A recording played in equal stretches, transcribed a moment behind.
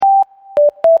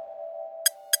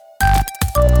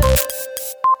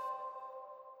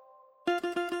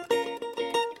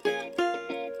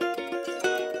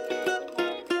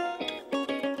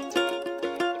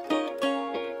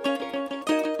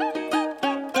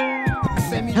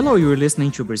Hello, you're listening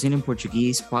to Brazilian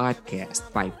Portuguese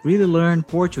podcast by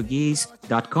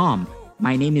reallylearnportuguese.com.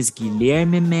 My name is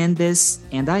Guilherme Mendes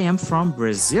and I am from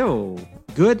Brazil.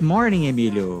 Good morning,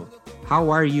 Emilio. How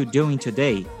are you doing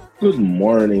today? Good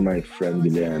morning, my friend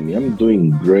Guilherme. I'm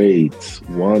doing great,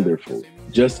 wonderful.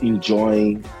 Just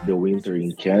enjoying the winter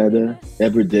in Canada.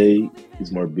 Every day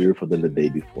is more beautiful than the day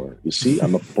before. You see,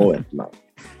 I'm a poet now.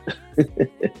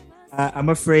 I'm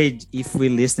afraid if we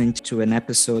listen to an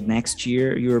episode next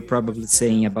year, you're probably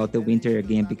saying about the winter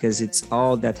again because it's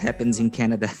all that happens in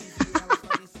Canada.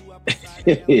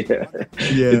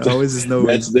 Yeah, it's always snowing.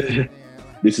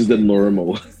 This is the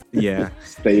normal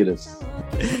status.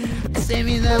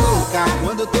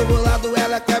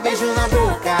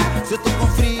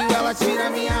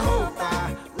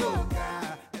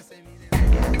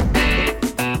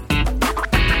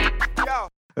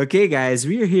 Okay, guys,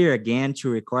 we're here again to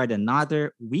record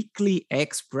another weekly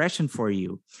expression for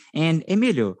you. And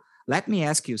Emilio, let me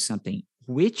ask you something.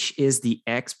 Which is the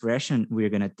expression we're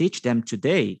going to teach them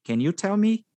today? Can you tell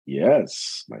me?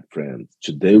 Yes, my friend.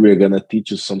 Today we're going to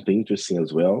teach you something interesting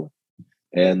as well.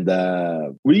 And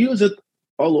we use it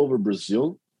all over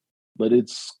Brazil, but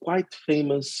it's quite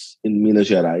famous in Minas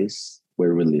Gerais,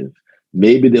 where we live.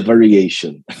 Maybe the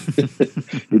variation.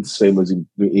 It's famous in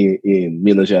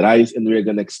Minas Gerais, and we're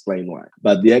going to explain why.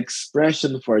 But the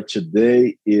expression for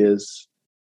today is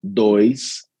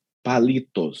dois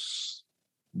palitos.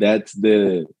 That's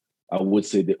I would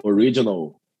say, the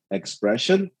original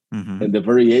expression. Mm-hmm. And the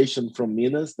variation from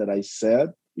Minas that I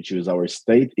said, which is our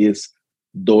state, is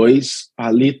dois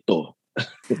palito.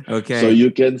 Okay. So you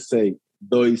can say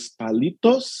dois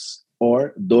palitos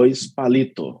or dois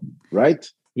palito, right?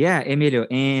 Yeah, Emilio.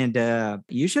 And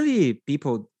usually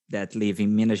people that live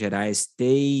in Minas Gerais,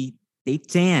 they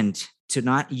tend to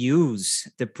not use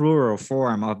the plural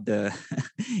form of the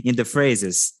in the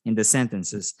phrases, in the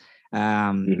sentences.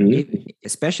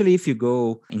 Especially if you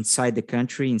go inside the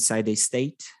country, inside the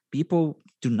state, people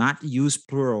do not use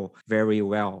plural very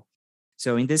well.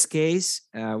 So in this case,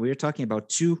 we're talking about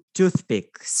two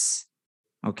toothpicks,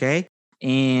 okay?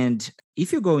 And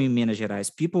if you go in Minas Gerais,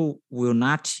 people will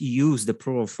not use the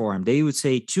plural form. They would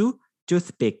say two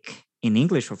toothpick in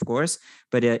English, of course,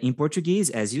 but in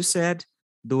Portuguese, as you said,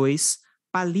 dois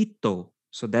palito.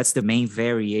 So that's the main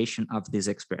variation of this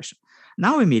expression.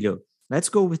 Now, Emilio, let's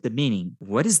go with the meaning.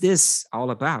 What is this all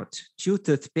about? Two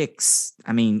toothpicks.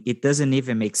 I mean, it doesn't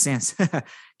even make sense.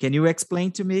 Can you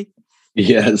explain to me?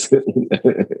 Yes.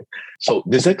 So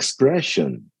this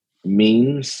expression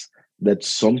means that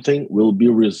something will be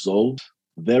resolved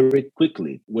very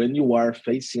quickly when you are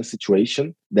facing a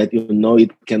situation that you know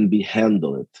it can be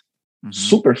handled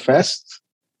super fast.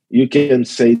 You can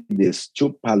say this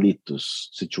two palitos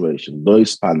situation,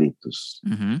 dois palitos.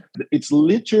 It's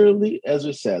literally, as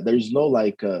we said, there's no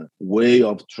like a way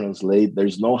of translate.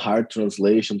 There's no hard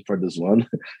translation for this one.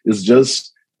 It's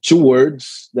just two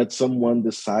words that someone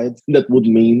decides that would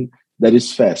mean that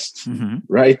is fast,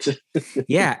 right?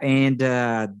 Yeah, and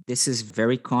this is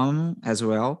very common as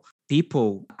well.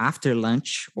 People after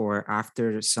lunch or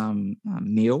after some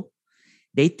meal,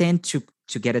 they tend to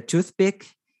get a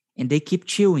toothpick and they keep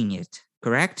chewing it,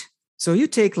 correct? So you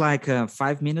take like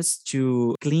 5 minutes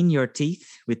to clean your teeth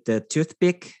with the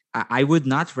toothpick. I would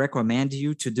not recommend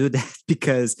you to do that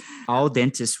because all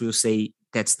dentists will say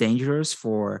that's dangerous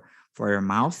for your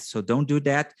mouth. So don't do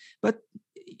that. But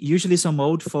usually some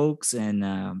old folks and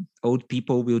old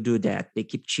people will do that. They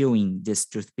keep chewing this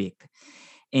toothpick.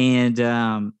 And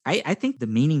I think the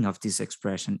meaning of this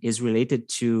expression is related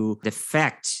to the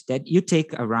fact that you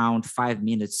take around 5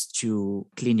 minutes to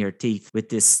clean your teeth with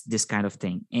this kind of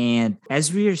thing. And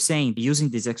as we are saying, using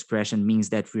this expression means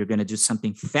that we're going to do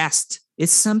something fast.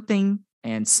 It's something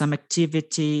and some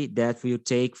activity that will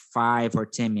take 5 or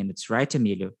 10 minutes, right,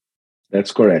 Emilio?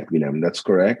 That's correct, William. That's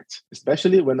correct.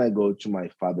 Especially when I go to my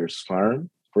father's farm,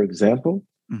 for example.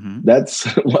 That's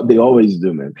what they always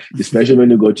do, man. Especially when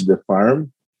you go to the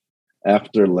farm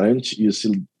after lunch, you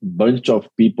see a bunch of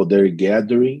people there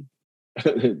gathering,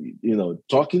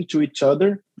 talking to each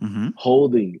other,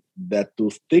 holding that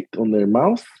toothpick on their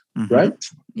mouth, right?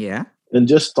 Yeah. And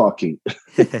just talking.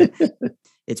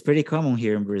 It's pretty common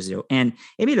here in Brazil. And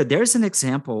Emilio, there's an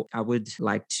example. I would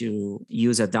like to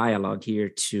use a dialogue here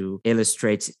to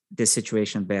illustrate this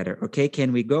situation better. Okay,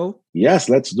 can we go? Yes,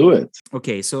 let's do it.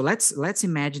 Okay, so let's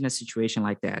imagine a situation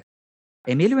like that.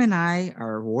 Emilio and I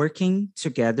are working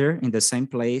together in the same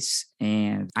place,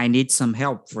 and I need some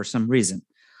help for some reason.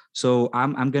 So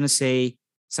I'm going to say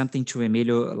something to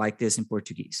Emilio like this in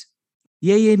Portuguese.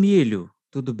 E aí, Emilio,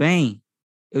 tudo bem?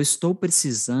 Eu estou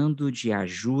precisando de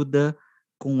ajuda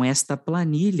com esta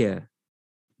planilha.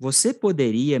 você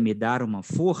poderia me dar uma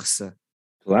força?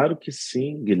 Claro que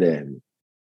sim, Guilherme.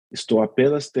 Estou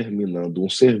apenas terminando um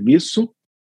serviço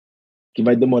que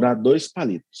vai demorar 2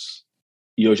 palitos.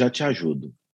 E eu já te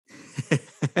ajudo.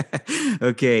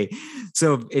 Okay,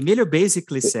 so Emilio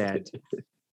basically said,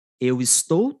 eu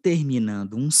estou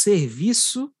terminando um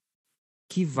serviço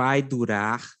que vai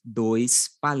durar 2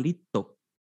 palitos.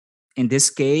 In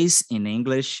this case, in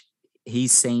English,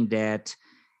 he's saying that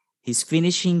he's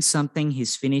finishing something,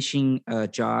 he's finishing a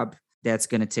job that's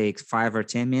going to take 5 or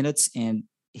 10 minutes, and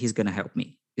he's going to help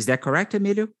me. Is that correct,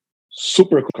 Emilio?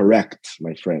 Super correct,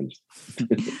 my friend.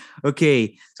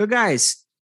 Okay, so guys,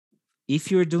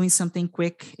 if you're doing something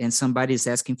quick and somebody is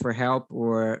asking for help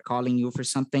or calling you for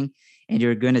something and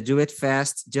you're going to do it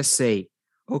fast, just say,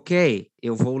 ok,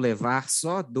 eu vou levar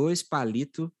só 2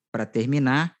 palitos para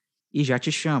terminar e já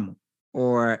te chamo.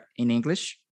 Or in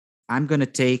English, I'm going to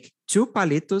take 2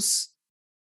 palitos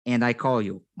and I call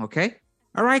you, okay?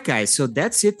 All right, guys, so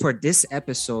that's it for this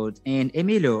episode. And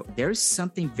Emilio, there's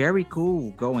something very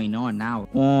cool going on now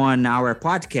on our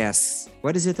podcast.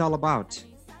 What is it all about?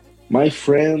 My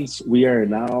friends, we are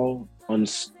now on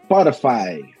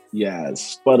Spotify.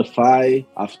 Yes, Spotify.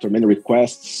 After many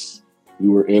requests, we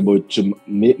were able to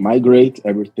migrate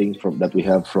everything that we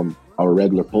have from our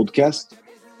regular podcast.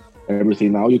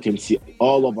 Everything now, you can see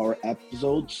all of our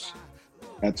episodes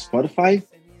at Spotify.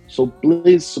 So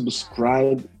please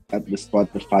subscribe at the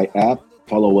Spotify app.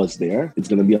 Follow us there. It's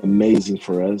going to be amazing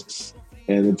for us.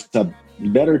 And it's a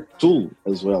better tool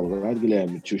as well, right,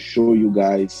 Guilherme, to show you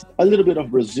guys a little bit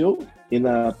of Brazil in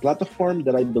a platform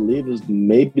that I believe is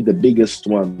maybe the biggest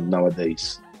one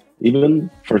nowadays, even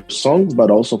for songs, but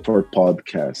also for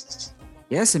podcasts.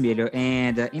 Yes, Emilio.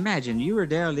 And imagine you were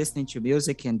there listening to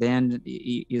music and then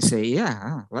you say,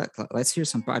 yeah, let's hear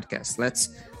some podcasts.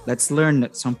 Let's learn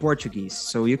some Portuguese.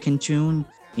 So you can tune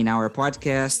in our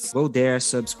podcast, go there,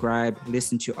 subscribe,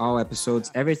 listen to all episodes.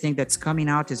 Everything that's coming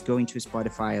out is going to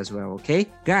Spotify as well, okay?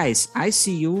 Guys, I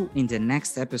see you in the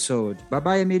next episode.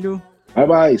 Bye-bye, Emilio.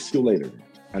 Bye-bye. See you later,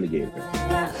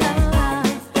 alligator.